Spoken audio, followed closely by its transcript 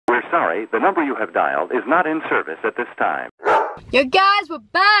sorry, the number you have dialed is not in service at this time. Yo guys, we're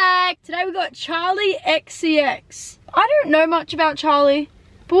back! Today we got Charli Xcx. I don't know much about Charli,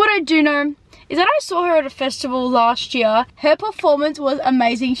 but what I do know is that I saw her at a festival last year. Her performance was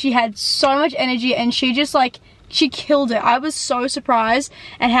amazing. She had so much energy and she just she killed it. I was so surprised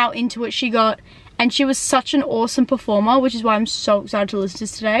at how into it she got. And she was such an awesome performer, which is why I'm so excited to listen to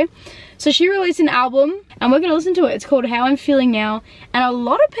this today. So she released an album, and we're gonna listen to it. It's called How I'm Feeling Now, and a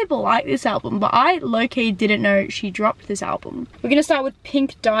lot of people like this album, but I low-key didn't know she dropped this album. We're gonna start with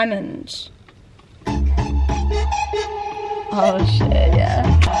Pink Diamond. Oh shit, yeah.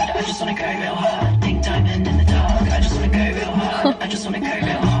 I just wanna go real hard. Pink diamond in the dark. I just wanna go real hard. I just wanna go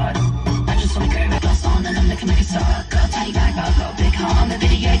real hard. I just wanna go real lost on, and I'm looking like a star. Got a tiny bag, but I've got a big heart. On the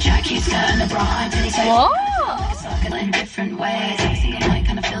video track, cute skirt and a bra. I'm pretty safe. What? Like a sucker in different ways. Every single night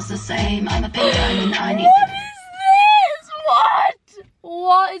kinda feels the same. I'm a pink diamond. I need. What is this? What?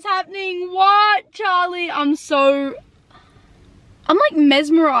 What is happening? What, Charli? I'm like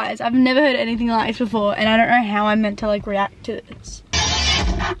mesmerized. I've never heard anything like this before, and I don't know how I'm meant to like react to this.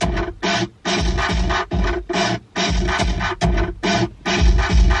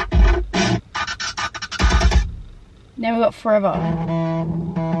 Now we got Forever.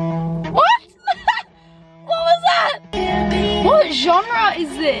 What? What was that? What genre is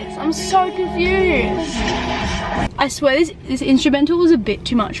this? I'm so confused. I swear this instrumental was a bit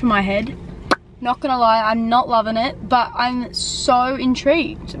too much for my head. Not gonna lie, I'm not loving it, but I'm so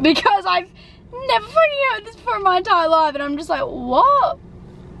intrigued because I've never fucking heard this before in my entire life, and I'm just like, what?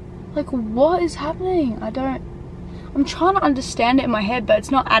 Like, what is happening? I'm trying to understand it in my head, but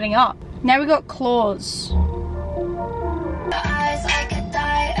it's not adding up. Now we got Claws.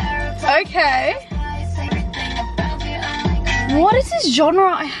 Okay. What is this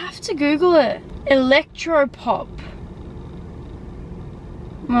genre? I have to Google it. Electropop.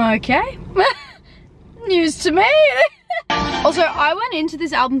 Okay. News to me. Also, I went into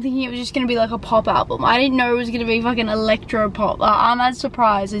this album thinking it was just gonna be like a pop album. I didn't know it was gonna be fucking electro pop. I'm as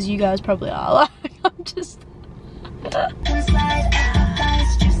surprised as you guys probably are. Like, I'm just.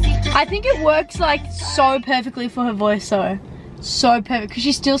 I think it works like so perfectly for her voice though. So perfect, because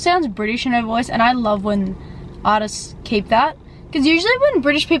she still sounds British in her voice, and I love when artists keep that. Because usually when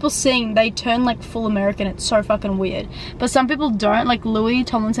British people sing, they turn like full American. It's so fucking weird. But some people don't, like Louis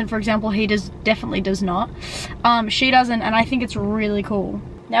Tomlinson, for example, he definitely does not. She doesn't, and I think it's really cool.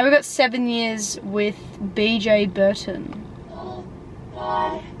 Now we've got 7 Years with BJ Burton.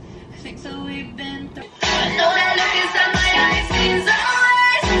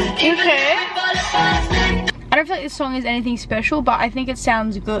 Okay. I don't feel like this song is anything special, but I think it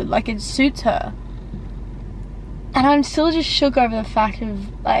sounds good. Like, it suits her. And I'm still just shook over the fact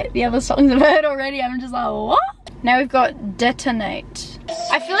of like the other songs I've heard already. I'm just like, what? Now we've got Detonate.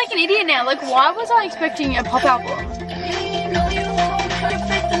 I feel like an idiot now. Like, why was I expecting a pop album?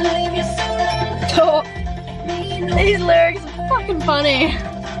 Oh, these lyrics are fucking funny.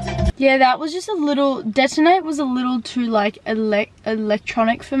 Yeah, that was just a little, Detonate was a little too like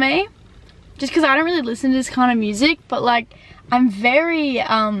electronic for me. Just because I don't really listen to this kind of music, but like I'm very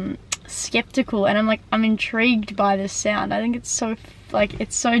skeptical, and I'm intrigued by this sound. I think it's so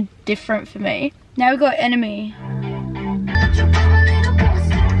it's so different for me. Now we've got Enemy.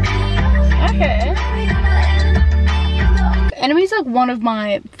 Okay. Enemy's like one of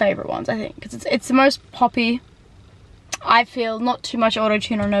my favorite ones, I think, because it's the most poppy. I feel not too much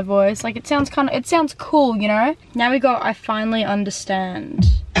auto-tune on her voice. Like, it sounds cool, you know? Now we got I Finally Understand.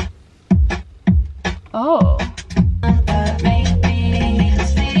 Oh.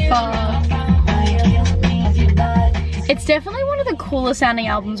 It's definitely one of the cooler sounding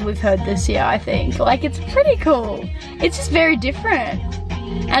albums we've heard this year, I think. Like, it's pretty cool. It's just very different.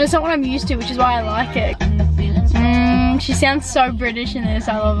 And it's not what I'm used to, which is why I like it. She sounds so British in this,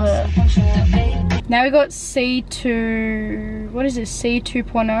 I love it. Now we got C2, what is this,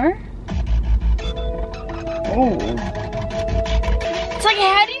 C2.0? Oh. It's like,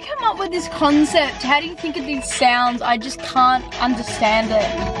 how do you come up with this concept? How do you think of these sounds? I just can't understand it.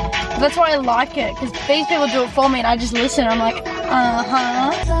 But that's why I like it, because these people do it for me and I just listen. I'm like,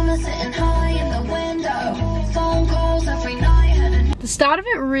 The start of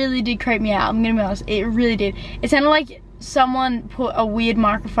it really did creep me out, I'm gonna be honest. It really did. It sounded like someone put a weird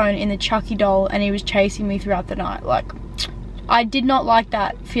microphone in the Chucky doll and he was chasing me throughout the night. Like, I did not like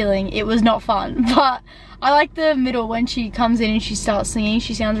that feeling. It was not fun. But I like the middle when she comes in and she starts singing.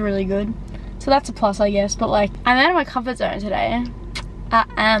 She sounds really good. So that's a plus, I guess. But like, I'm out of my comfort zone today. I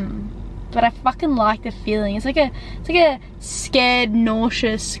am. But I fucking like the feeling. It's like a scared,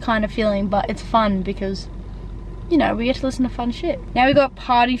 nauseous kind of feeling, but it's fun because you know, we get to listen to fun shit. Now we got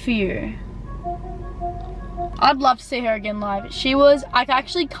Party For You. I'd love to see her again live. She was, I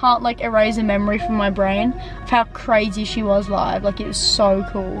actually can't like erase a memory from my brain of how crazy she was live. Like, it was so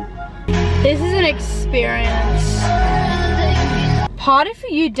cool. This is an experience. Party For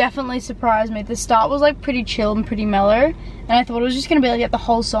You definitely surprised me. The start was like pretty chill and pretty mellow, and I thought it was just gonna be like the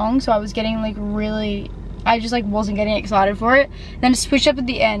whole song, so I was getting like really, I just like wasn't getting excited for it. Then it switched up at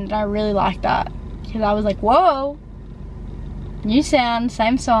the end, and I really liked that, because I was like, whoa, new sound,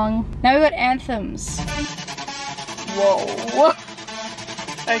 same song. Now we got anthems. Whoa.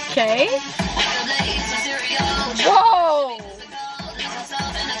 Okay. Whoa.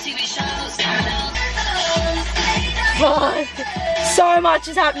 Fuck. So much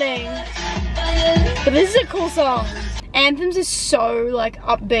is happening. But this is a cool song. Anthems is so like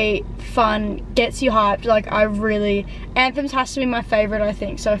upbeat, fun, gets you hyped. Like, Anthems has to be my favorite, I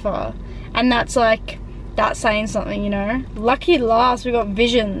think, so far. And that's like, that's saying something, you know? Lucky last, we got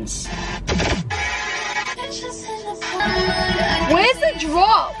Visions. Where's the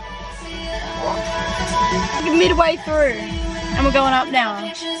drop? Midway through. And we're going up now.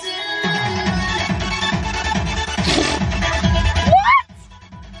 What?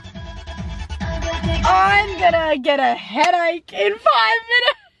 I'm gonna get a headache in 5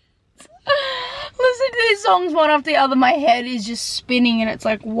 minutes. Listen to these songs one after the other. My head is just spinning and it's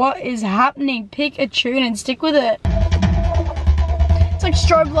like, what is happening? Pick a tune and stick with it. It's like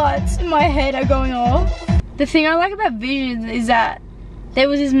strobe lights in my head are going off. The thing I like about Visions is that there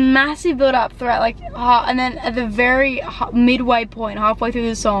was this massive build up throughout, like, and then at the very midway point, halfway through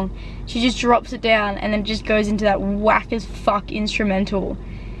the song, she just drops it down and then it just goes into that whack as fuck instrumental.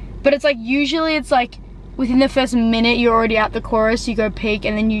 But it's like, usually it's like, within the first minute you're already at the chorus, you go peak,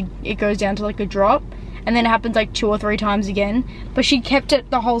 and then it goes down to like a drop, and then it happens like 2 or 3 times again. But she kept it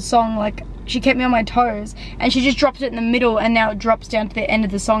the whole song, like, she kept me on my toes, and she just dropped it in the middle, and now it drops down to the end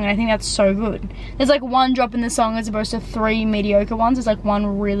of the song, and I think that's so good. There's like 1 drop in the song as opposed to 3 mediocre ones. There's like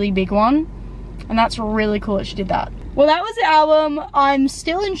 1 really big one, and that's really cool that she did that. Well, that was the album. I'm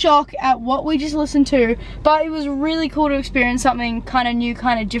still in shock at what we just listened to, but it was really cool to experience something kind of new,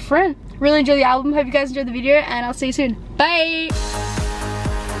 kind of different. Really enjoyed the album. Hope you guys enjoyed the video, and I'll see you soon. Bye!